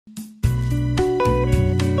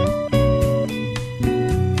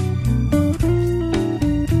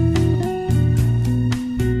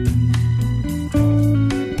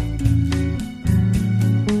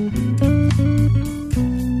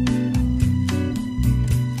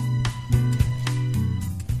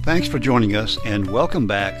Thanks for joining us, and welcome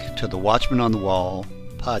back to the Watchman on the Wall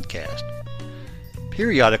podcast.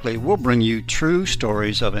 Periodically, we'll bring you true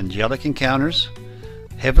stories of angelic encounters,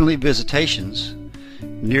 heavenly visitations,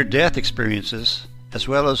 near-death experiences, as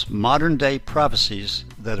well as modern-day prophecies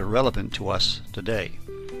that are relevant to us today.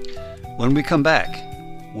 When we come back,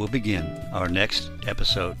 we'll begin our next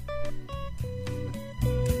episode.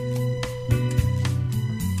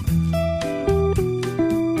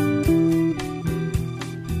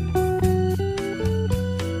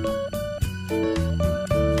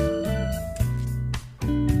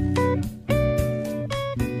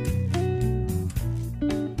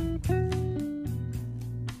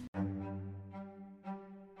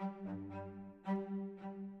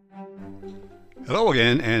 Hello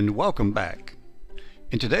again, and welcome back.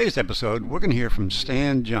 In today's episode, we're going to hear from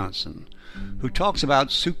Stan Johnson, who talks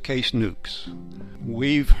about Suitcase Nukes.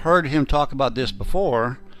 We've heard him talk about this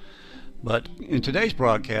before, but in today's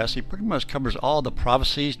broadcast, he pretty much covers all the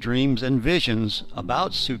prophecies, dreams, and visions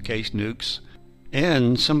about Suitcase Nukes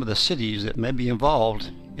and some of the cities that may be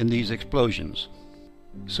involved in these explosions.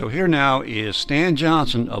 So here now is Stan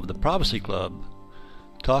Johnson of the Prophecy Club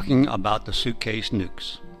talking about the Suitcase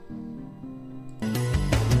Nukes.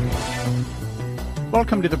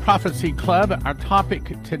 Welcome to the Prophecy Club. Our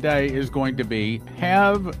topic today is going to be,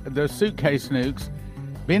 have the suitcase nukes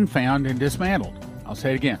been found and dismantled? I'll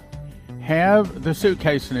say it again. Have the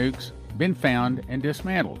suitcase nukes been found and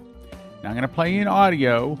dismantled? Now I'm going to play you an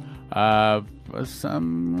audio of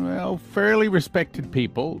some fairly respected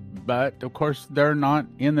people, but of course they're not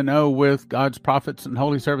in the know with God's prophets and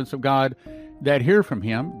holy servants of God that hear from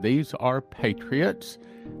him. These are patriots,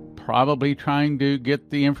 probably trying to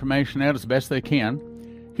get the information out as best they can.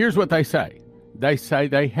 Here's what they say. They say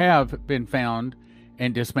they have been found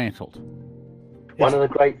and dismantled. One of the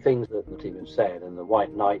great things that the team have said, and the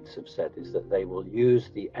White Knights have said, is that they will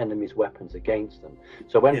use the enemy's weapons against them.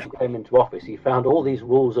 So when he came into office, he found all these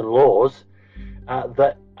rules and laws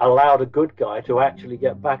that allowed a good guy to actually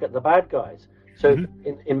get back at the bad guys. So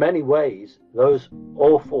in many ways, those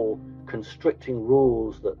awful constricting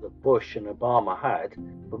rules that the Bush and Obama had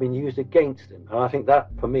have been used against him. And I think that,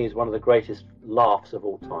 for me, is one of the greatest laughs of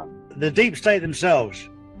all time. The deep state themselves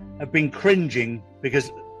have been cringing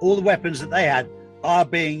because all the weapons that they had are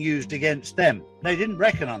being used against them. They didn't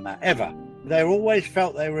reckon on that, ever. They always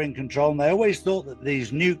felt they were in control, and they always thought that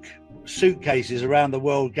these nuke suitcases around the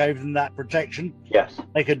world gave them that protection. Yes.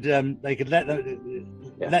 They could let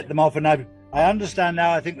them off, and I understand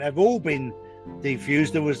now. I think they've all been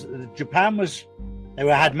defused. They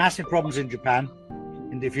had massive problems in Japan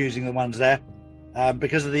in defusing the ones there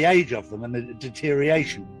because of the age of them and the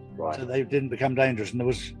deterioration. Right. So they didn't become dangerous. And there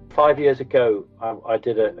was 5 years ago, I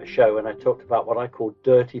did a show and I talked about what I call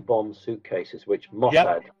dirty bomb suitcases, which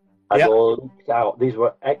Mossad had all leaked out. These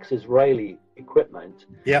were ex-Israeli equipment,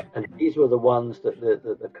 and these were the ones that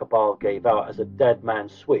the cabal gave out as a dead man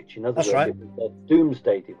switch. In other words, it was a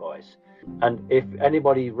doomsday device. And if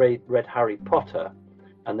anybody read Harry Potter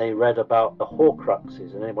and they read about the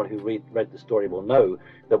Horcruxes, and anybody who read the story will know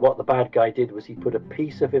that what the bad guy did was he put a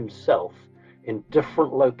piece of himself in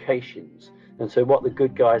different locations. And so what the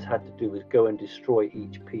good guys had to do was go and destroy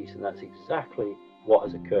each piece, and that's exactly what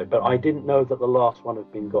has occurred. But I didn't know that the last one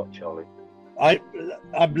had been got, Charlie.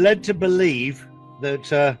 I'm led to believe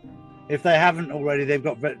that if they haven't already, they've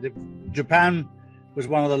got... Japan was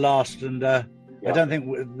one of the last, and I don't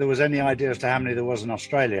think there was any idea as to how many there was in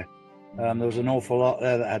Australia. There was an awful lot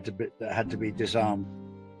there that had to be disarmed.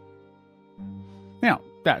 Now,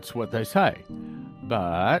 that's what they say,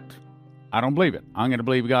 but I don't believe it. I'm going to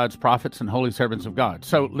believe God's prophets and holy servants of God.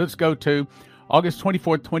 So let's go to August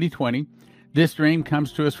 24th, 2020. This dream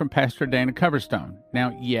comes to us from Pastor Dana Coverstone.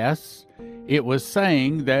 Now, yes, it was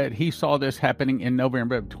saying that he saw this happening in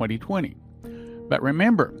November of 2020. But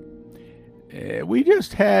remember, we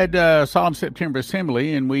just had Solemn September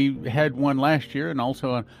Assembly, and we had one last year, and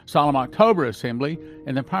also a Solemn October Assembly.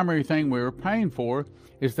 And the primary thing we were praying for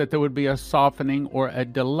is that there would be a softening or a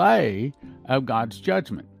delay of God's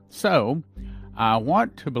judgment. So I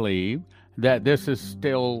want to believe that this is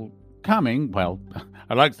still coming. Well,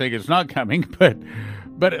 I'd like to think it's not coming,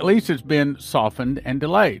 but at least it's been softened and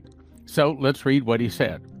delayed. So let's read what he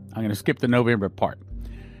said. I'm going to skip the November part.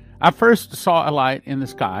 I first saw a light in the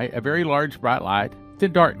sky, a very large, bright light,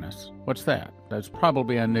 then darkness. What's that? That's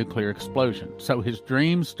probably a nuclear explosion. So his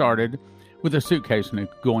dream started with a suitcase nuke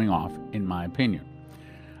going off, in my opinion.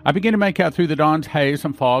 I began to make out through the dawn's haze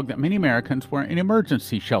and fog that many Americans were in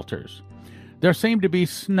emergency shelters. There seemed to be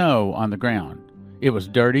snow on the ground. It was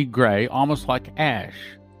dirty, gray, almost like ash.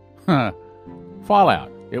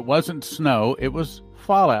 Fallout. It wasn't snow, it was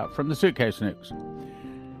fallout from the suitcase nukes.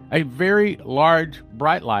 a very large,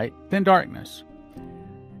 bright light, then darkness.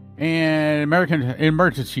 And American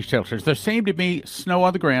emergency shelters, there seemed to be snow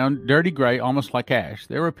on the ground, dirty gray, almost like ash.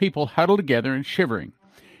 There were people huddled together and shivering.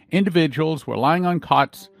 Individuals were lying on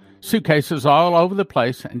cots, suitcases all over the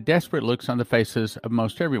place, and desperate looks on the faces of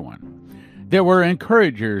most everyone. There were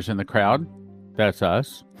encouragers in the crowd. That's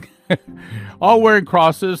us. All wearing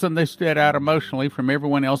crosses, and they stood out emotionally from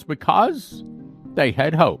everyone else because they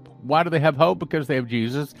had hope. Why do they have hope? Because they have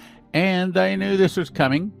Jesus, and they knew this was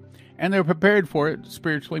coming, and they were prepared for it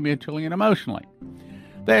spiritually, mentally, and emotionally.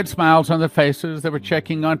 They had smiles on their faces. They were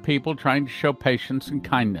checking on people, trying to show patience and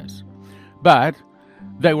kindness. But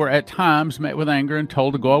they were at times met with anger and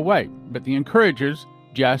told to go away. But the encouragers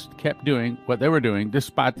just kept doing what they were doing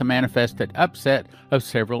despite the manifested upset of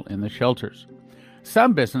several in the shelters.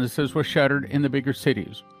 Some businesses were shuttered in the bigger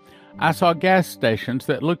cities. I saw gas stations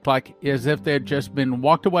that looked like as if they had just been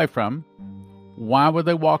walked away from. Why would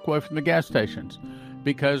they walk away from the gas stations?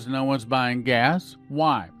 Because no one's buying gas?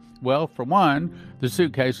 Why? Well, for one, the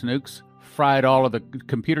Suitcase Nukes fried all of the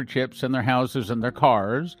computer chips in their houses and their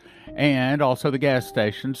cars, and also the gas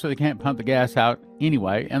stations, so they can't pump the gas out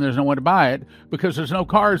anyway, and there's no one to buy it because there's no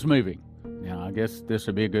cars moving. Now, I guess this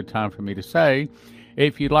would be a good time for me to say,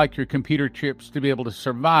 if you'd like your computer chips to be able to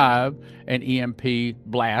survive an EMP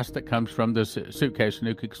blast that comes from the Suitcase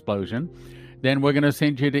Nuke explosion, then we're going to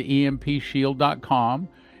send you to empshield.com,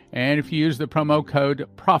 and if you use the promo code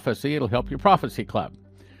PROPHECY, it'll help your Prophecy Club.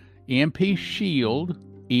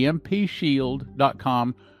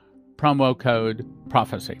 empshield.com, promo code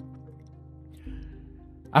PROPHECY.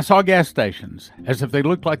 I saw gas stations as if they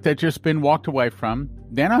looked like they'd just been walked away from.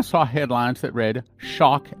 Then I saw headlines that read,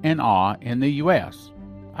 shock and awe in the U.S.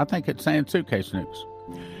 I think it's saying Suitcase Nukes.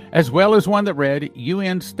 As well as one that read,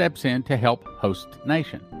 UN steps in to help host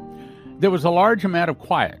nation. There was a large amount of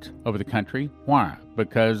quiet over the country. Why?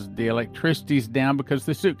 Because the electricity's down because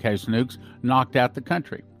the Suitcase Nukes knocked out the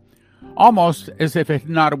country. Almost as if it had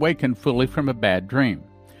not awakened fully from a bad dream.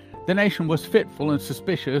 The nation was fitful and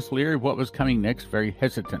suspicious, leery of what was coming next, very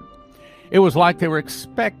hesitant. It was like they were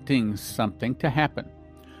expecting something to happen.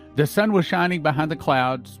 The sun was shining behind the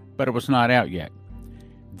clouds, but it was not out yet.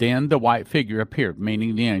 Then the white figure appeared,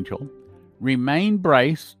 meaning the angel. Remain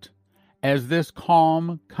braced as this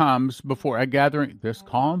calm comes before a gathering. This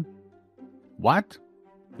calm? What?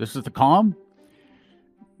 This is the calm?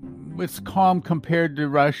 It's calm compared to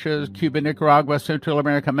Russia, Cuba, Nicaragua, Central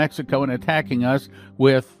America, Mexico, and attacking us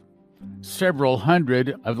with several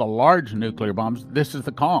hundred of the large nuclear bombs. This is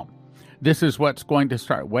the calm. This is what's going to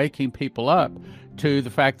start waking people up to the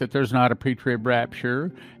fact that there's not a pre-trib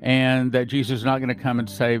rapture and that Jesus is not going to come and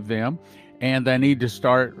save them, and they need to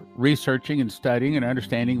start researching and studying and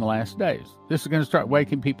understanding the last days. This is going to start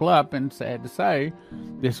waking people up, and sad to say,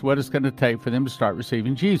 this is what it's going to take for them to start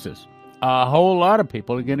receiving Jesus. A whole lot of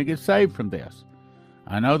people are going to get saved from this.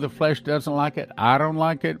 I know the flesh doesn't like it. I don't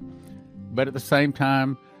like it. But at the same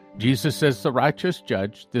time, Jesus says the righteous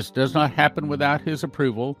judge. This does not happen without his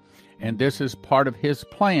approval, and this is part of his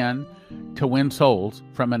plan to win souls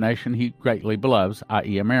from a nation he greatly beloves,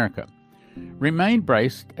 i.e. America. Remain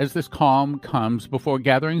braced as this calm comes before a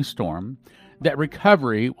gathering storm that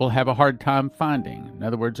recovery will have a hard time finding. In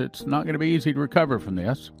other words, it's not going to be easy to recover from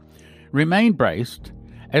this. Remain braced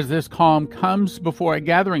as this calm comes before a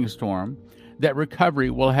gathering storm that recovery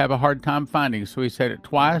will have a hard time finding. So he said it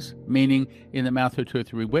twice, meaning in the mouth of 2 or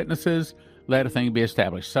 3 witnesses, let a thing be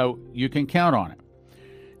established. So you can count on it.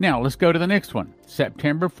 Now, let's go to the next one.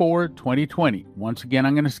 September 4, 2020. Once again,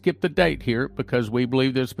 I'm going to skip the date here because we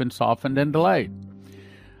believe it's been softened and delayed.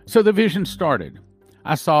 So the vision started.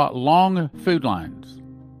 I saw long food lines.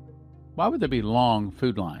 Why would there be long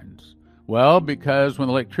food lines? Well, because when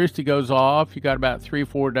electricity goes off, you got about 3 or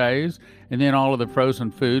 4 days, and then all of the frozen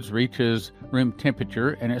foods reaches room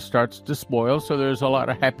temperature, and it starts to spoil, so there's a lot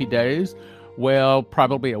of happy days. Well,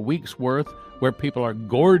 probably a week's worth where people are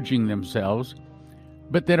gorging themselves,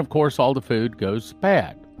 but then, of course, all the food goes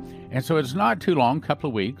bad. And so it's not too long, a couple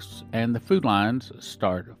of weeks, and the food lines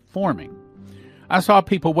start forming. I saw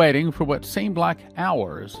people waiting for what seemed like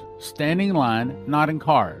hours, standing in line, not in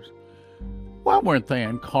cars. Why weren't they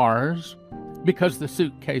in cars? Because the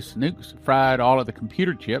Suitcase Nukes fried all of the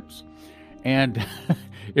computer chips. And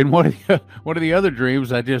in one of the other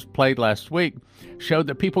dreams I just played last week showed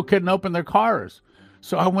that people couldn't open their cars.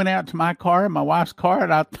 So I went out to my car and my wife's car,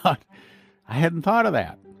 and I hadn't thought of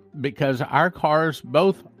that, because our cars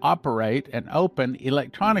both operate and open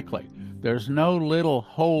electronically. There's no little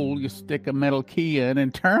hole you stick a metal key in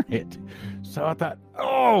and turn it. So I thought,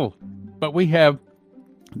 but we have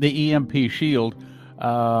the EMP shield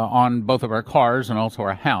on both of our cars and also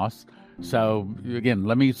our house. So, again,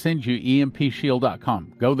 let me send you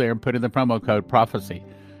empshield.com. Go there and put in the promo code PROPHECY.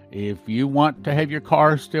 If you want to have your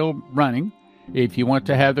car still running, if you want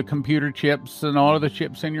to have the computer chips and all of the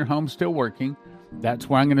chips in your home still working, that's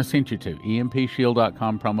where I'm going to send you to,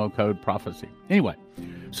 empshield.com, promo code PROPHECY. Anyway,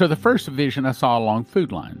 so the first vision I saw along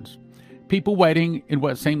food lines. People waiting in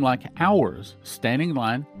what seemed like hours, standing in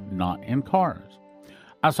line, not in cars.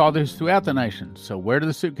 I saw this throughout the nation. So where do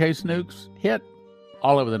the suitcase nukes hit?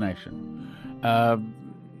 All over the nation.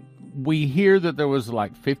 We hear that there was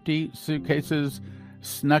like 50 suitcases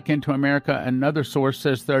snuck into America. Another source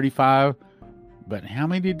says 35. But how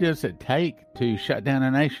many does it take to shut down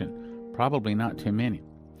a nation? Probably not too many.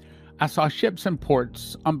 I saw ships and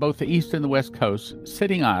ports on both the east and the west coast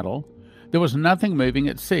sitting idle. There was nothing moving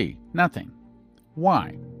at sea. Nothing.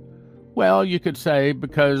 Why? Well, you could say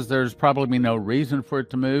because there's probably no reason for it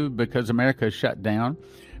to move, because America is shut down,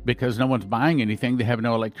 because no one's buying anything, they have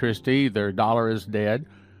no electricity, their dollar is dead.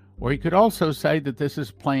 Or you could also say that this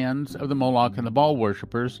is plans of the Moloch and the Baal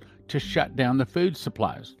worshippers to shut down the food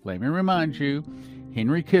supplies. Let me remind you,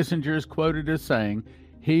 Henry Kissinger is quoted as saying,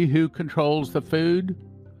 "He who controls the food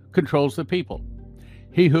controls the people.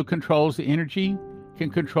 He who controls the energy can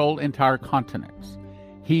control entire continents.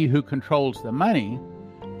 He who controls the money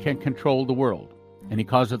can control the world. And he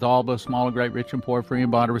causeth all, both small and great, rich and poor, free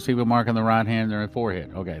and bond, to receive a mark on the right hand and their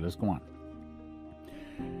forehead." Okay, let's go on.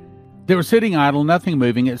 They were sitting idle, nothing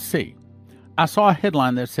moving at sea. I saw a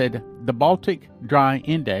headline that said, "The Baltic Dry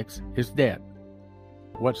Index is dead."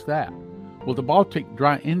 What's that? Well, the Baltic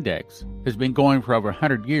Dry Index has been going for over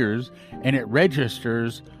 100 years, and it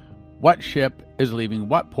registers what ship is leaving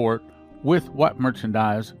what port with what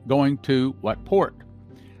merchandise going to what port.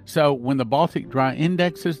 So when the Baltic Dry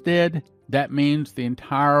Index is dead, that means the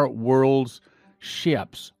entire world's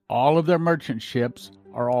ships, all of their merchant ships,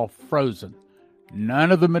 are all frozen.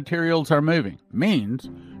 None of the materials are moving. Means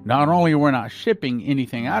not only we're not shipping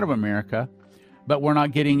anything out of America, but we're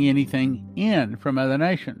not getting anything in from other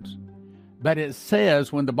nations. But it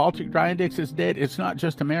says when the Baltic Dry Index is dead, it's not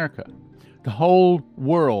just America. The whole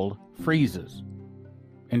world freezes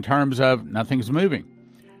in terms of nothing's moving.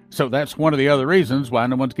 So that's one of the other reasons why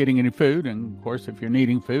no one's getting any food. And, of course, if you're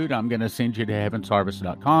needing food, I'm going to send you to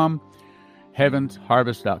heavensharvest.com.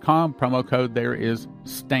 Heavensharvest.com. Promo code there is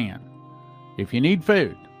STAN. If you need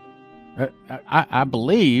food, I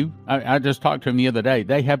believe, I just talked to them the other day,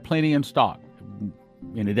 they have plenty in stock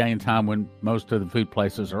in a day and time when most of the food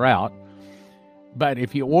places are out. But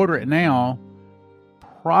if you order it now,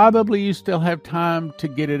 probably you still have time to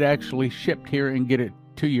get it actually shipped here and get it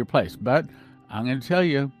to your place. But I'm going to tell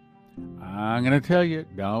you,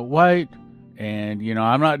 don't wait. And, you know,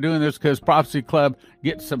 I'm not doing this because Prophecy Club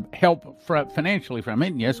gets some help financially from it.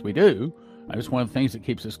 And yes, we do. It's one of the things that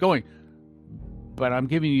keeps us going. But I'm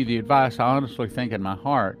giving you the advice I honestly think in my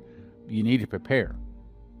heart, you need to prepare.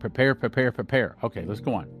 Prepare. Okay, let's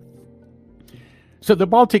go on. So the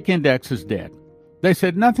Baltic Index is dead. They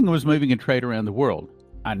said nothing was moving in trade around the world.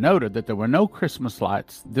 I noted that there were no Christmas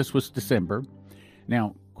lights. This was December.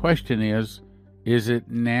 Now, question is it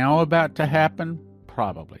now about to happen?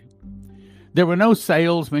 Probably. There were no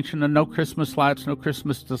sales, mentioned no Christmas lights, no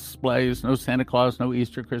Christmas displays, no Santa Claus, no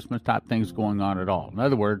Easter, Christmas type things going on at all. In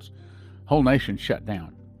other words, whole nation shut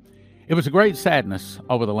down. It was a great sadness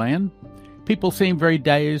over the land. People seemed very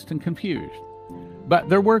dazed and confused. But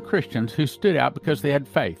there were Christians who stood out because they had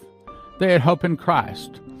faith. They had hope in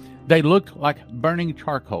Christ. They looked like burning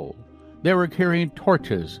charcoal. They were carrying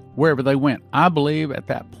torches wherever they went. I believe at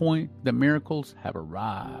that point the miracles have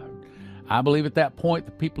arrived. I believe at that point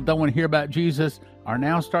the people don't want to hear about Jesus are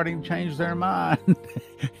now starting to change their mind.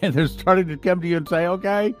 And they're starting to come to you and say,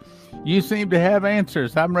 okay, you seem to have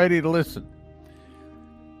answers. I'm ready to listen.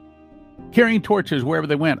 Carrying torches wherever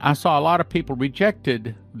they went. I saw a lot of people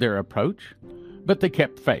rejected their approach, but they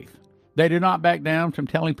kept faith. They did not back down from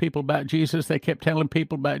telling people about Jesus. They kept telling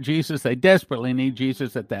people about Jesus. They desperately need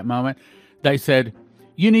Jesus at that moment. They said,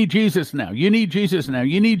 you need Jesus now. You need Jesus now.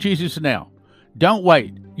 You need Jesus now. Don't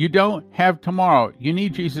wait. You don't have tomorrow. You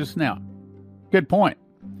need Jesus now. Good point.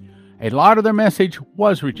 A lot of their message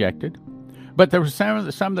was rejected, but there were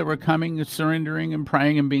some that were coming and surrendering and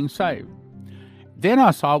praying and being saved. Then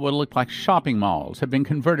I saw what looked like shopping malls had been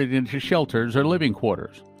converted into shelters or living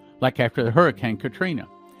quarters, like after the Hurricane Katrina.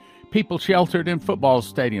 People sheltered in football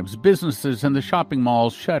stadiums. Businesses in the shopping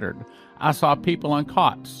malls shuttered. I saw people on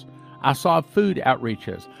cots. I saw food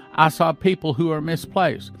outreaches. I saw people who are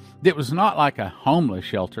misplaced. It was not like a homeless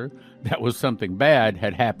shelter. That was something bad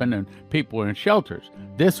had happened and people were in shelters.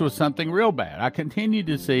 This was something real bad. I continued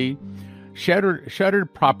to see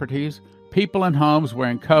shuttered properties, people in homes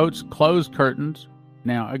wearing coats, closed curtains,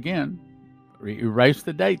 Now, again, erase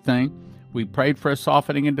the date thing. We prayed for a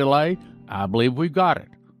softening and delay. I believe we've got it.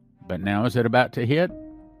 But now is it about to hit?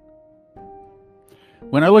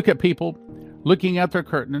 When I look at people looking out their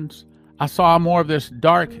curtains, I saw more of this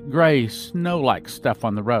dark gray snow-like stuff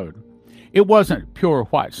on the road. It wasn't pure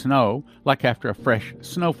white snow like after a fresh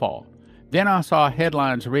snowfall. Then I saw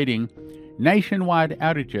headlines reading, "Nationwide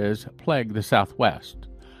outages plague the Southwest."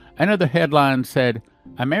 Another headline said,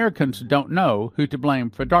 "Americans don't know who to blame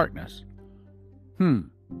for darkness."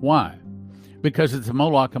 Why? Because it's the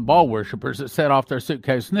Moloch and Baal worshippers that set off their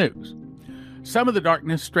suitcase nukes. Some of the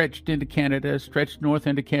darkness stretched into Canada, stretched north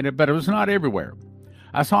into Canada, but it was not everywhere.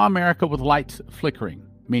 I saw America with lights flickering,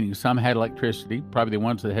 meaning some had electricity, probably the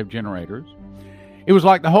ones that have generators. It was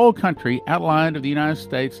like the whole country outlined of the United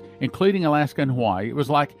States, including Alaska and Hawaii. It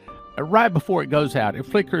was like right before it goes out, it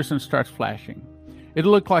flickers and starts flashing. It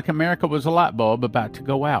looked like America was a light bulb about to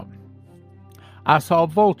go out. I saw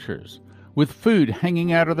vultures with food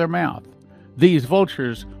hanging out of their mouth. These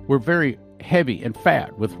vultures were very heavy and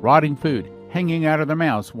fat with rotting food hanging out of their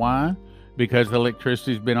mouths. Why? Because the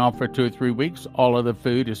electricity's been off for 2 or 3 weeks. All of the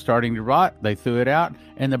food is starting to rot. They threw it out,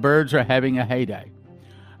 and the birds are having a heyday.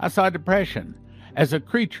 I saw depression as a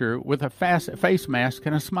creature with a face mask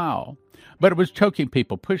and a smile, but it was choking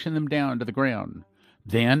people, pushing them down to the ground.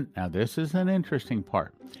 Then, now this is an interesting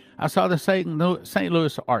part, I saw the St.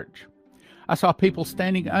 Louis Arch. I saw people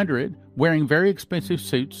standing under it, wearing very expensive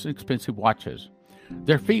suits and expensive watches.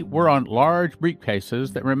 Their feet were on large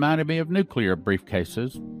briefcases that reminded me of nuclear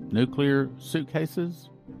briefcases. Nuclear suitcases?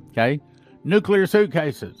 Okay? Nuclear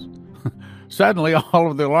suitcases. Suddenly, all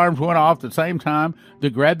of the alarms went off at the same time. They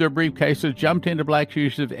grabbed their briefcases, jumped into black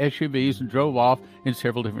SUVs, and drove off in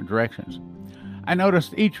several different directions. I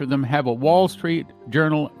noticed each of them have a Wall Street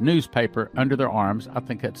Journal newspaper under their arms. I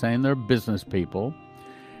think that's saying they're business people.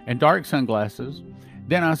 And dark sunglasses.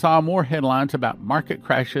 Then I saw more headlines about market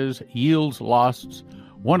crashes, yields lost.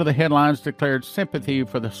 One of the headlines declared sympathy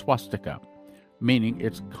for the swastika, meaning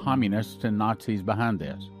it's communists and Nazis behind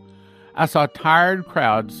this. I saw tired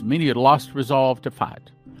crowds, many had lost resolve to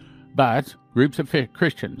fight. But groups of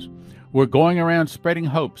Christians were going around spreading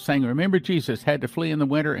hope, saying, "Remember Jesus had to flee in the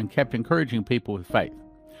winter," and kept encouraging people with faith.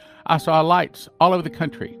 I saw lights all over the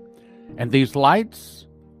country, and these lights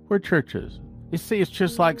were churches. You see, it's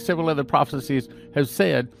just like several other prophecies have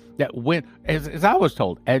said that when, as I was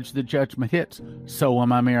told, as the judgment hits, so will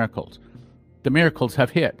my miracles. The miracles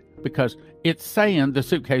have hit because it's saying the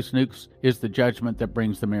suitcase nukes is the judgment that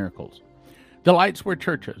brings the miracles. The lights were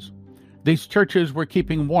churches. These churches were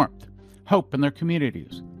keeping warmth, hope in their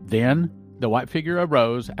communities. Then the white figure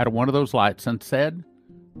arose out of one of those lights and said,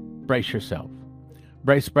 "Brace yourself.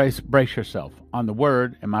 Brace yourself on the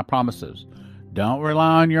word and my promises. Don't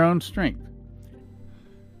rely on your own strength."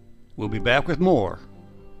 We'll be back with more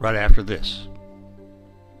right after this.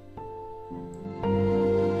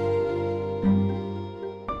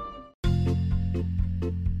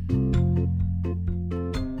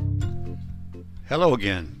 Hello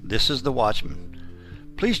again. This is The Watchman.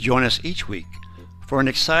 Please join us each week for an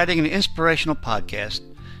exciting and inspirational podcast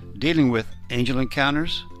dealing with angel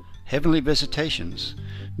encounters, heavenly visitations,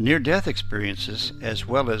 near-death experiences, as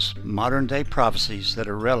well as modern-day prophecies that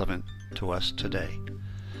are relevant to us today.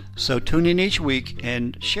 So tune in each week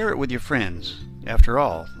and share it with your friends. After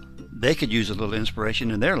all, they could use a little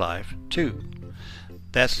inspiration in their life, too.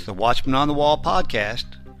 That's the Watchman on the Wall podcast,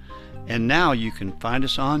 and now you can find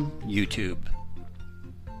us on YouTube.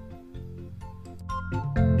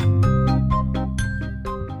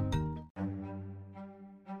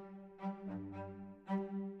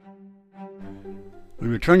 We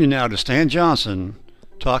return you now to Stan Johnson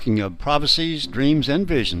talking of prophecies, dreams, and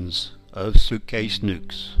visions of Suitcase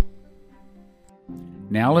Nukes.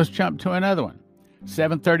 Now let's jump to another one.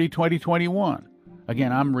 7/30/2021.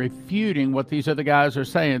 Again, I'm refuting what these other guys are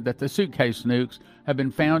saying, that the suitcase nukes have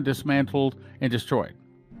been found, dismantled, and destroyed.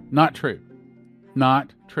 Not true.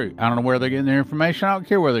 Not true. I don't know where they're getting their information. I don't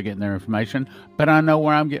care where they're getting their information, but I know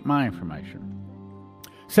where I'm getting my information.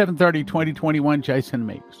 7/30/2021, Jason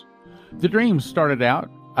Meeks. The dream started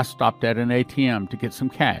out, I stopped at an ATM to get some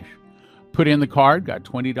cash. Put in the card, got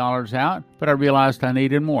 $20 out, but I realized I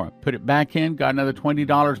needed more. Put it back in, got another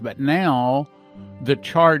 $20, but now the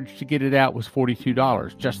charge to get it out was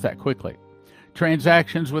 $42, just that quickly.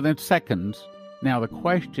 Transactions within seconds. Now the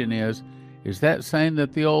question is that saying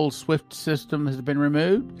that the old SWIFT system has been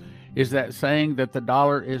removed? Is that saying that the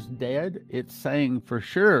dollar is dead? It's saying for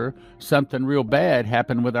sure something real bad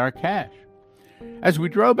happened with our cash. As we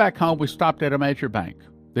drove back home, we stopped at a major bank.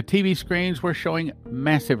 The TV screens were showing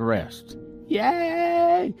massive arrests.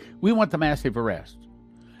 Yay! We want the massive arrests.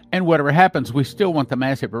 And whatever happens, we still want the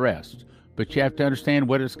massive arrest. But you have to understand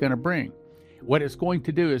what it's going to bring. What it's going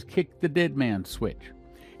to do is kick the dead man switch.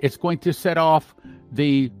 It's going to set off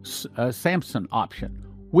the Samson option,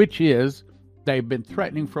 which is they've been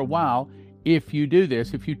threatening for a while. If you do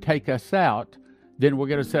this, if you take us out, then we're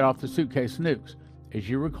going to set off the suitcase nukes. As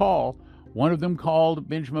you recall, one of them called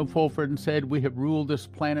Benjamin Fulford and said, we have ruled this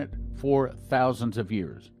planet for thousands of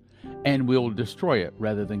years, and we'll destroy it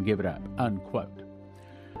rather than give it up, unquote.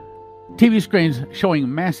 TV screens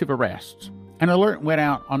showing massive arrests. An alert went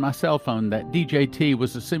out on my cell phone that DJT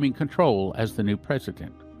was assuming control as the new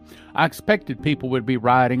president. I expected people would be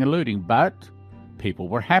rioting and looting, but people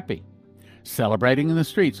were happy, celebrating in the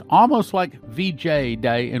streets, almost like VJ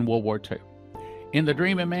Day in World War II. In the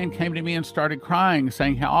dream, a man came to me and started crying,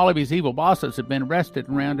 saying how all of his evil bosses had been arrested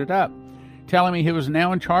and rounded up, telling me he was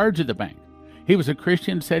now in charge of the bank. He was a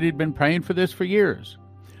Christian, said he'd been praying for this for years.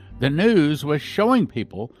 The news was showing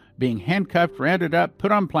people being handcuffed, rounded up,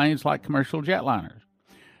 put on planes like commercial jetliners.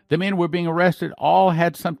 The men were being arrested, all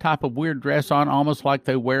had some type of weird dress on, almost like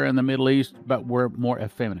they wear in the Middle East, but were more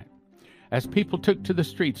effeminate. As people took to the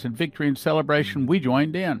streets in victory and celebration, we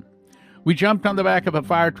joined in. We jumped on the back of a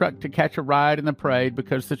fire truck to catch a ride in the parade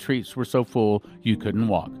because the streets were so full you couldn't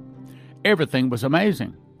walk. Everything was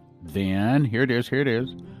amazing. Then, here it is,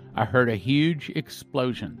 I heard a huge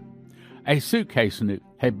explosion. A suitcase nuke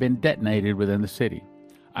had been detonated within the city.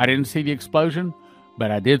 I didn't see the explosion,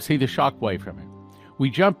 but I did see the shockwave from it.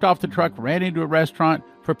 We jumped off the truck, ran into a restaurant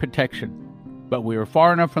for protection, but we were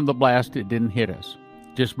far enough from the blast it didn't hit us.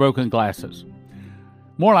 Just broken glasses.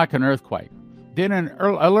 More like an earthquake. Then an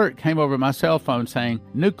alert came over my cell phone saying,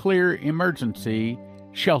 nuclear emergency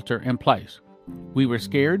shelter in place. We were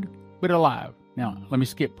scared, but alive. Now, let me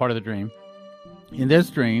skip part of the dream. In this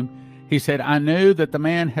dream, he said, I knew that the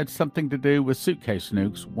man had something to do with suitcase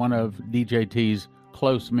nukes. One of DJT's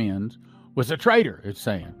close men was a traitor, it's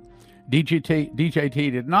saying. DJT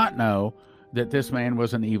did not know that this man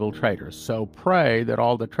was an evil traitor. So pray that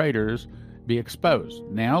all the traitors be exposed.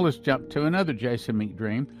 Now let's jump to another Jason Meek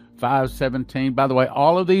dream. 5:17. By the way,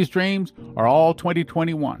 all of these dreams are all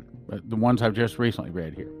 2021, the ones I've just recently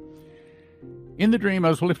read here. In the dream, I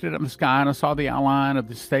was lifted up in the sky and I saw the outline of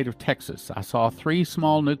the state of Texas. I saw 3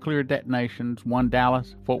 small nuclear detonations, one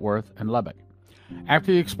Dallas, Fort Worth, and Lubbock.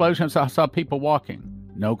 After the explosions, I saw people walking.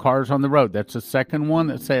 No cars on the road. That's the second one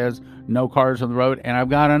that says no cars on the road, and I've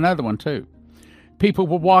got another one too. People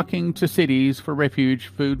were walking to cities for refuge,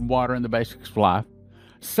 food, and water, and the basics of life.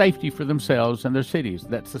 Safety for themselves and their cities.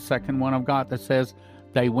 That's the second one I've got that says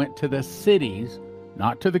they went to the cities,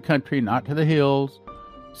 not to the country, not to the hills,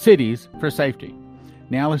 cities for safety.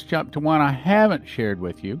 Now let's jump to one I haven't shared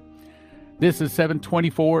with you. This is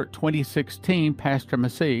 7/24/2016, Pastor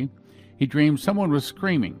Massey. He dreamed someone was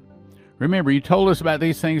screaming. Remember, you told us about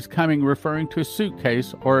these things coming, referring to a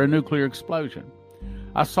suitcase or a nuclear explosion.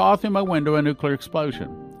 I saw through my window a nuclear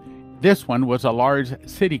explosion. This one was a large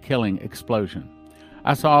city-killing explosion.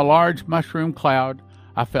 I saw a large mushroom cloud.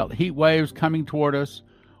 I felt heat waves coming toward us.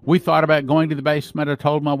 We thought about going to the basement. I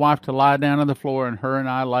told my wife to lie down on the floor, and her and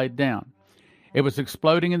I laid down. It was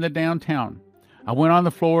exploding in the downtown. I went on the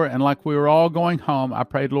floor, and like we were all going home, I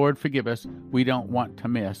prayed, Lord, forgive us. We don't want to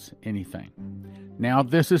miss anything. Now,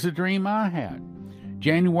 this is a dream I had.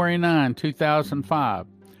 January 9, 2005.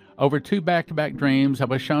 Over 2 back-to-back dreams, I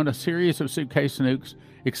was shown a series of suitcase nukes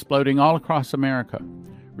exploding all across America.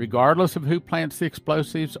 Regardless of who plants the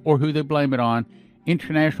explosives or who they blame it on,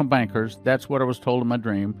 international bankers, that's what I was told in my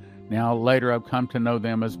dream. Now, later I've come to know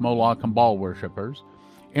them as Moloch and Baal worshippers.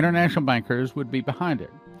 International bankers would be behind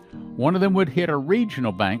it. One of them would hit a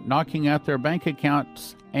regional bank, knocking out their bank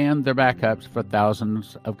accounts and their backups for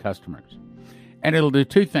thousands of customers. And it'll do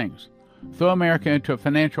 2 things. Throw America into a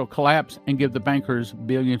financial collapse and give the bankers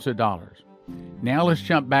billions of dollars. Now let's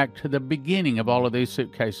jump back to the beginning of all of these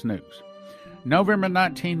suitcase nukes. November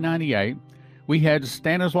 1998, we had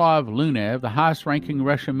Stanislav Lunev, the highest-ranking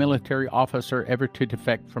Russian military officer ever to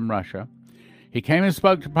defect from Russia. He came and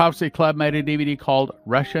spoke to Prophecy Club, made a DVD called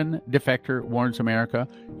Russian Defector Warns America.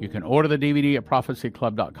 You can order the DVD at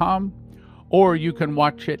prophecyclub.com, or you can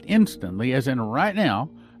watch it instantly, as in right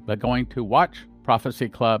now, by going to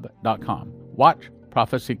watchprophecyclub.com.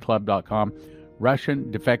 Watchprophecyclub.com.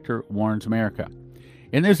 Russian Defector Warns America.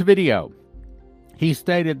 In this video, he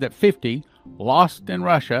stated that 50 lost in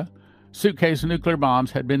Russia suitcase nuclear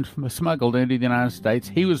bombs had been smuggled into the United States.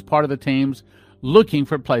 He was part of the teams looking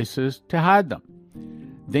for places to hide them.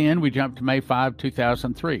 Then we jumped to May 5,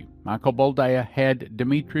 2003. Michael Boldea had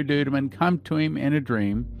Dmitry Duduman come to him in a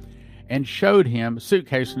dream and showed him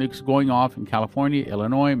suitcase nukes going off in California,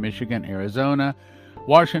 Illinois, Michigan, Arizona,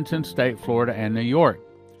 Washington State, Florida, and New York.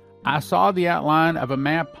 I saw the outline of a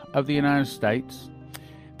map of the United States.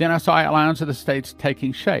 Then I saw outlines of the states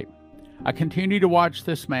taking shape. I continued to watch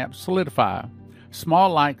this map solidify. Small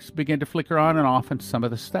lights began to flicker on and off in some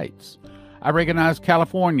of the states. I recognized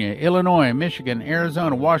California, Illinois, Michigan,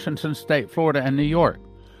 Arizona, Washington State, Florida, and New York.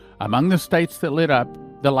 Among the states that lit up,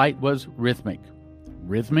 the light was rhythmic.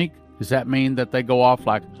 Rhythmic? Does that mean that they go off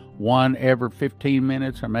like one every 15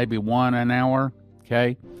 minutes or maybe one an hour?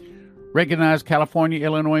 Okay. Recognized California,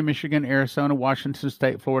 Illinois, Michigan, Arizona, Washington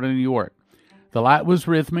State, Florida, and New York. The light was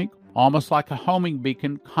rhythmic, almost like a homing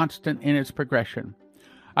beacon, constant in its progression.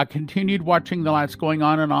 I continued watching the lights going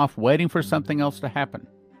on and off, waiting for something else to happen.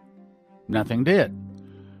 Nothing did.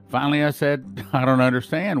 Finally, I said, I don't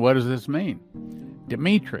understand. What does this mean?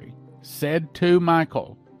 Dimitri said to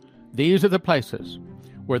Michael, these are the places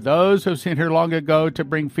where those who sent here long ago to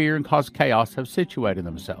bring fear and cause chaos have situated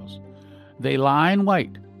themselves. They lie in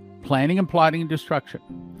wait, planning and plotting destruction.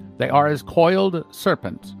 They are as coiled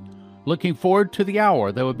serpents, looking forward to the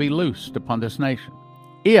hour that would be loosed upon this nation.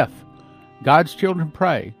 If God's children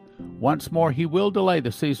pray, once more he will delay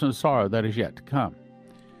the season of sorrow that is yet to come.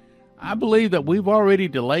 I believe that we've already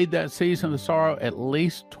delayed that season of sorrow at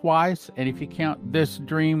least twice, and if you count this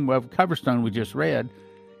dream of Coverstone we just read,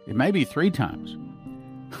 it may be 3 times.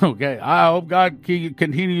 Okay, I hope God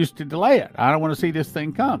continues to delay it. I don't want to see this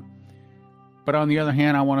thing come. But on the other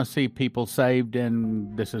hand, I want to see people saved,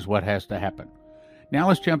 and this is what has to happen. Now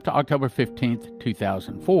let's jump to October 15th,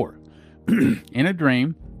 2004. In a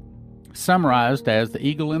dream, summarized as the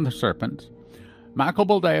eagle and the serpents, Michael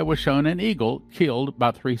Boldea was shown an eagle killed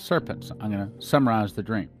by 3 serpents. I'm going to summarize the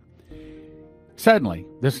dream. Suddenly,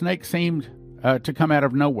 the snake seemed to come out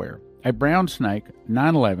of nowhere. A brown snake,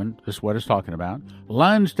 9/11, this is what it's talking about,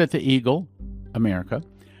 lunged at the eagle, America,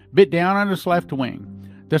 bit down on its left wing.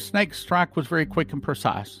 The snake's strike was very quick and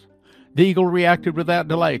precise. The eagle reacted without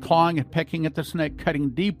delay, clawing and pecking at the snake, cutting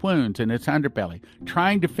deep wounds in its underbelly,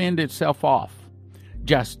 trying to fend itself off.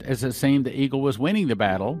 Just as it seemed the eagle was winning the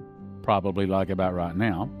battle, probably like about right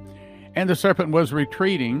now, and the serpent was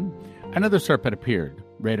retreating, another serpent appeared.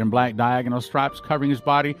 Red and black diagonal stripes covering his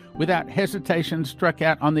body, without hesitation struck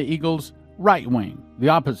out on the eagle's right wing, the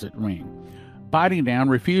opposite wing, biting down,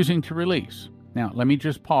 refusing to release. Now, let me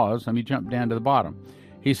just pause. Let me jump down to the bottom.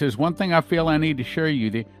 He says, one thing I feel I need to show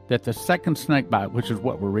you, that the second snake bite, which is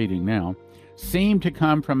what we're reading now, seemed to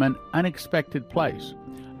come from an unexpected place.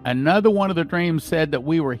 Another one of the dreams said that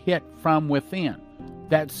we were hit from within.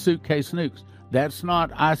 That's Suitcase Nukes. That's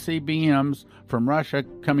not ICBMs from Russia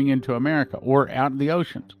coming into America or out in the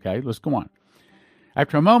oceans. Okay, let's go on.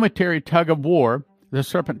 After a momentary tug of war, the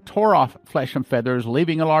serpent tore off flesh and feathers,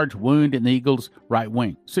 leaving a large wound in the eagle's right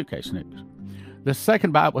wing. Suitcase Nukes. The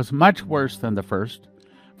second bite was much worse than the first.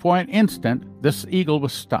 For an instant, this eagle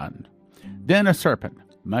was stunned. Then a serpent,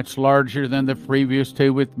 much larger than the previous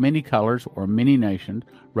 2 with many colors or many nations,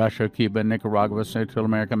 Russia, Cuba, Nicaragua, Central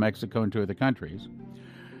America, Mexico, and 2 other countries.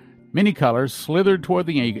 Many colors, slithered toward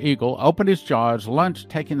the eagle, opened its jaws, lunged,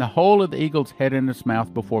 taking the whole of the eagle's head in its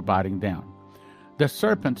mouth before biting down. The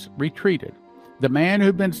serpents retreated. The man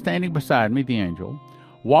who'd been standing beside me, the angel,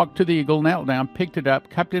 walked to the eagle, knelt down, picked it up,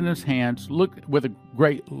 cupped it in his hands, looked with a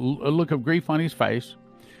look of grief on his face.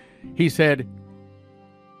 He said,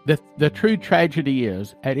 the true tragedy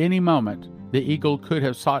is, at any moment, the eagle could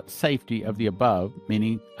have sought safety of the above,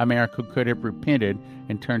 meaning America could have repented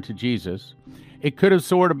and turned to Jesus. It could have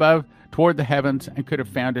soared above toward the heavens and could have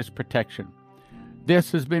found its protection.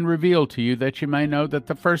 This has been revealed to you that you may know that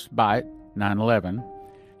the first bite, 9/11,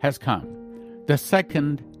 has come. The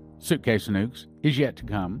second, Suitcase Nukes, is yet to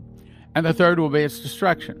come, and the third will be its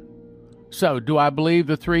destruction. So, do I believe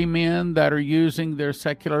the 3 men that are using their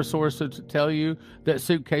secular sources to tell you that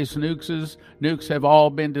Suitcase nukes have all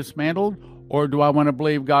been dismantled, or do I want to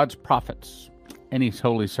believe God's prophets and his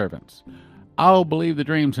holy servants? I'll believe the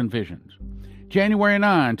dreams and visions. January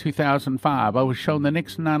 9, 2005, I was shown the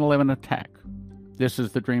next 9/11 attack. This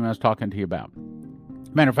is the dream I was talking to you about.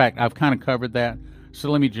 Matter of fact, I've kind of covered that, so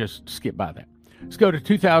let me just skip by that. Let's go to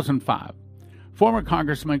 2005. Former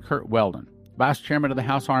Congressman Kurt Weldon, Vice Chairman of the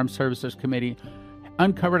House Armed Services Committee,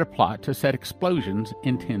 uncovered a plot to set explosions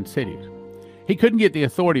in 10 cities. He couldn't get the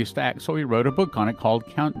authorities to act, so he wrote a book on it called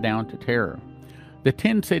Countdown to Terror. The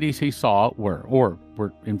 10 cities he saw were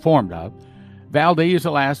informed of: Valdez,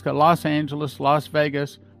 Alaska, Los Angeles, Las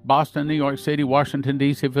Vegas, Boston, New York City, Washington,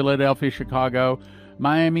 D.C., Philadelphia, Chicago,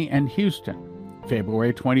 Miami, and Houston.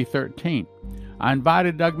 February 2013. I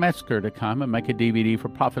invited Doug Metzger to come and make a DVD for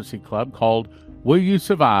Prophecy Club called Will You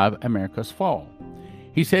Survive America's Fall?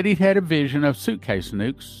 He said he'd had a vision of Suitcase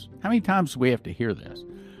Nukes. How many times do we have to hear this?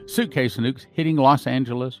 Suitcase Nukes hitting Los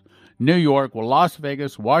Angeles, New York, Las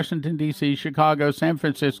Vegas, Washington, D.C., Chicago, San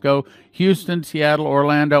Francisco, Houston, Seattle,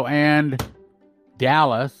 Orlando, and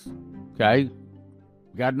Dallas. Okay,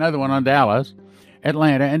 got another one on Dallas,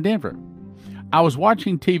 Atlanta, and Denver. I was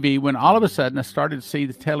watching TV when all of a sudden I started to see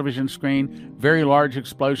the television screen, very large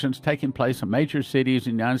explosions taking place in major cities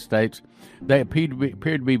in the United States. They appeared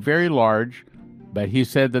to be very large, but he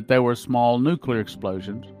said that they were small nuclear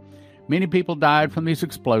explosions. Many people died from these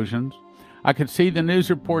explosions. I could see the news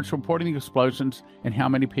reports reporting the explosions and how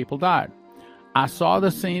many people died. I saw the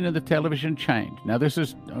scene of the television change. Now this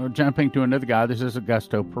is jumping to another guy. This is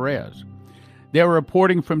Augusto Perez. They were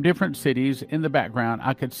reporting from different cities in the background.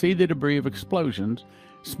 I could see the debris of explosions,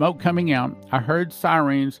 smoke coming out. I heard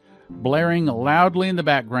sirens blaring loudly in the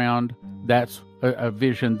background. That's a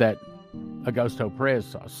vision that Augusto Perez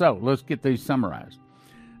saw. So let's get these summarized.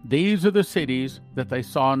 These are the cities that they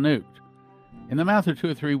saw nuked. In the mouth of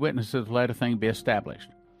 2 or 3 witnesses, let a thing be established.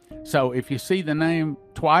 So if you see the name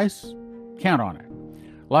twice, count on it.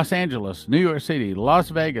 Los Angeles, New York City, Las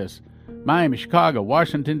Vegas, Miami, Chicago,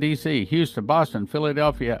 Washington, D.C., Houston, Boston,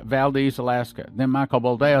 Philadelphia, Valdez, Alaska. Then Michael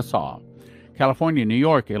Boldea saw California, New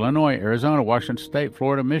York, Illinois, Arizona, Washington State,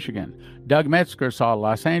 Florida, Michigan. Doug Metzger saw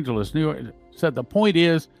Los Angeles, New York. So the point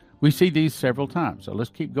is, we see these several times. So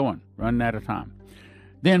let's keep going, running out of time.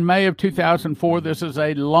 Then May of 2004, this is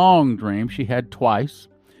a long dream she had twice.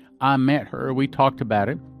 I met her. We talked about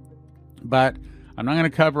it. But I'm not going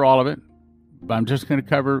to cover all of it. But I'm just going to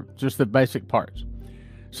cover just the basic parts.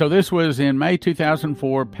 So this was in May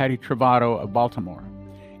 2004, Patty Travato of Baltimore.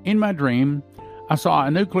 In my dream, I saw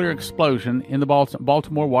a nuclear explosion in the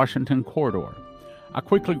Baltimore-Washington corridor. I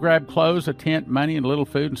quickly grabbed clothes, a tent, money, and a little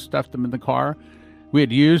food and stuffed them in the car we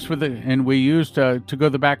had used to go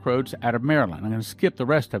the back roads out of Maryland. I'm going to skip the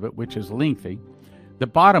rest of it, which is lengthy. The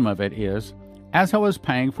bottom of it is, as I was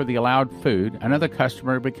paying for the allowed food, another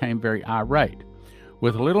customer became very irate.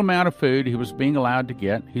 With a little amount of food he was being allowed to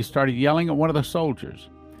get, he started yelling at one of the soldiers.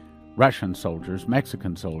 Russian soldiers,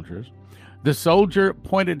 Mexican soldiers. The soldier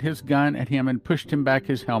pointed his gun at him and pushed him back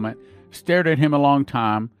his helmet, stared at him a long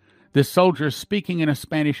time. The soldier, speaking in a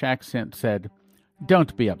Spanish accent, said,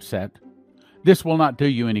 "Don't be upset. This will not do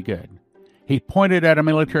you any good." He pointed at a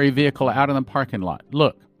military vehicle out in the parking lot.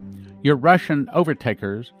 "Look, your Russian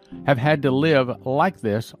overtakers have had to live like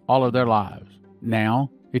this all of their lives.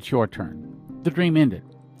 Now it's your turn." The dream ended.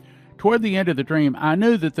 Toward the end of the dream, I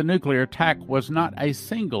knew that the nuclear attack was not a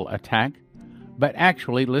single attack, but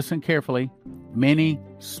actually, listen carefully, many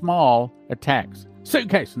small attacks.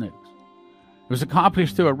 Suitcase nukes. It was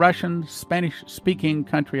accomplished through a Russian, Spanish-speaking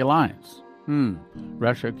country alliance.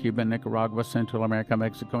 Russia, Cuba, Nicaragua, Central America,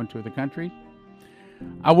 Mexico, and 2 other countries.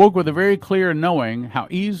 I woke with a very clear knowing how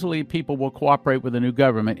easily people will cooperate with the new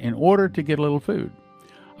government in order to get a little food.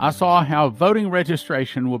 I saw how voting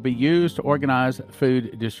registration will be used to organize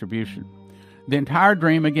food distribution. The entire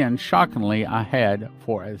dream, again, shockingly, I had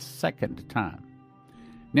for a second time.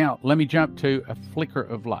 Now, let me jump to a flicker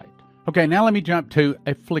of light.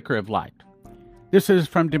 This is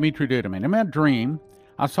from Dimitri Duduman. In my dream,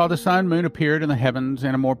 I saw the sun, moon appeared in the heavens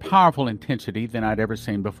in a more powerful intensity than I'd ever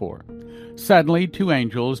seen before. Suddenly, 2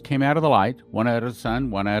 angels came out of the light, one out of the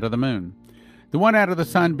sun, one out of the moon. The one out of the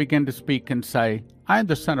sun began to speak and say, "I am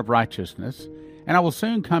the Son of Righteousness, and I will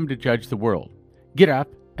soon come to judge the world. Get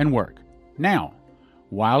up and work. Now,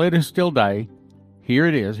 while it is still day, here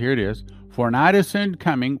it is, for a night is soon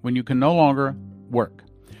coming when you can no longer work."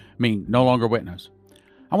 No longer witness.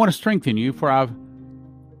 "I want to strengthen you, for I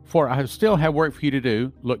still have work for you to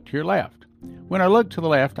do. Look to your left." When I looked to the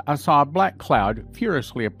left, I saw a black cloud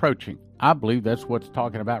furiously approaching. I believe that's what's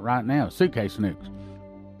talking about right now, suitcase nukes.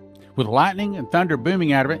 With lightning and thunder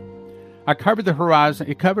booming out of it, it covered the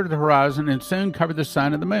horizon and soon covered the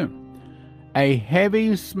sun and the moon. A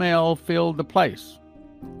heavy smell filled the place.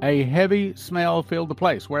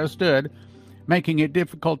 Where I stood, making it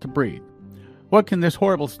difficult to breathe. "What can this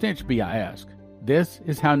horrible stench be?" I asked. "This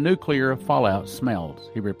is how nuclear fallout smells,"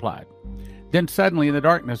 he replied. Then suddenly in the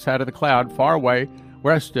darkness out of the cloud, far away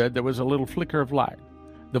where I stood, there was a little flicker of light.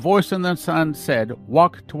 The voice in the sun said,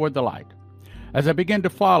 "Walk toward the light." As I began to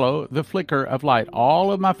follow the flicker of light, all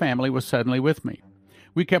of my family was suddenly with me.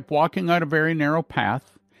 We kept walking on a very narrow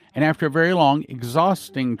path, and after a very long,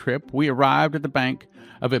 exhausting trip, we arrived at the bank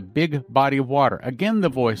of a big body of water. Again the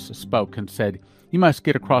voice spoke and said, "You must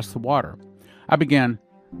get across the water." I became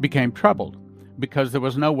troubled, because there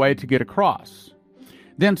was no way to get across.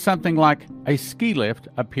 Then something like a ski lift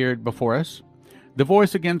appeared before us. The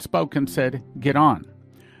voice again spoke and said, "Get on."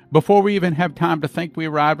 Before we even had time to think, we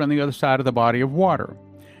arrived on the other side of the body of water.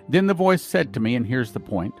 Then the voice said to me, and here's the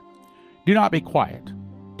point, "Do not be quiet.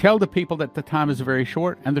 Tell the people that the time is very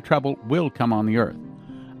short and the trouble will come on the earth.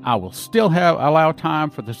 I will still allow time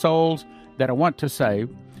for the souls that I want to save.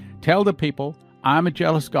 Tell the people I'm a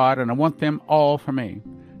jealous God and I want them all for me.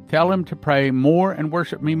 Tell them to pray more and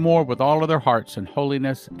worship me more with all of their hearts in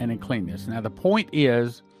holiness and in cleanness. Now the point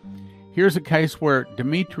is, here's a case where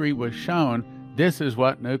Dmitri was shown this is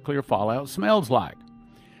what nuclear fallout smells like.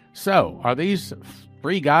 So are these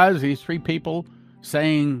three guys, these three people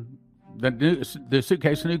saying the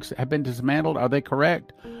suitcase nukes have been dismantled? Are they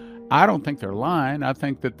correct? I don't think they're lying. I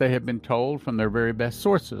think that they have been told from their very best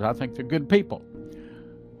sources. I think they're good people.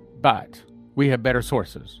 But we have better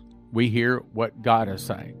sources. We hear what God is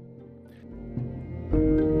saying.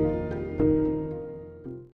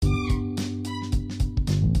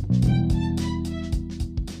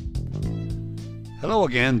 Hello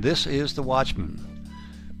again, this is The Watchman.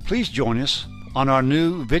 Please join us on our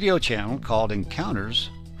new video channel called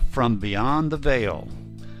Encounters from Beyond the Veil.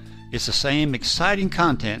 It's the same exciting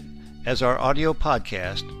content as our audio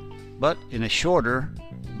podcast, but in a shorter,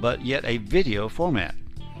 but yet a video format.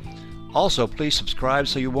 Also, please subscribe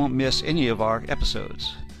so you won't miss any of our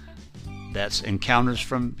episodes. That's Encounters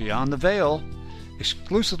from Beyond the Veil,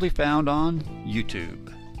 exclusively found on YouTube.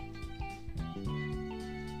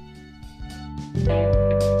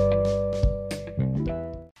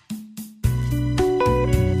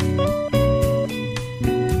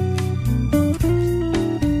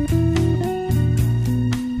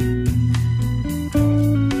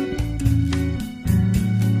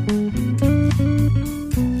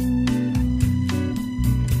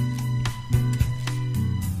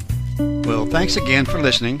 Well, thanks again for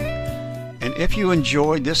listening, and if you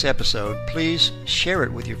enjoyed this episode, please share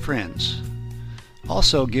it with your friends.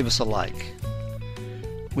 Also, give us a like.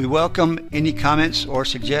 We welcome any comments or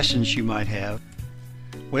suggestions you might have.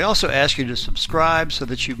 We also ask you to subscribe so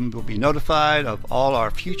that you will be notified of all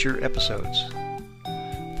our future episodes.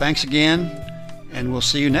 Thanks again, and we'll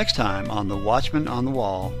see you next time on the Watchman on the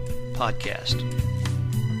Wall podcast.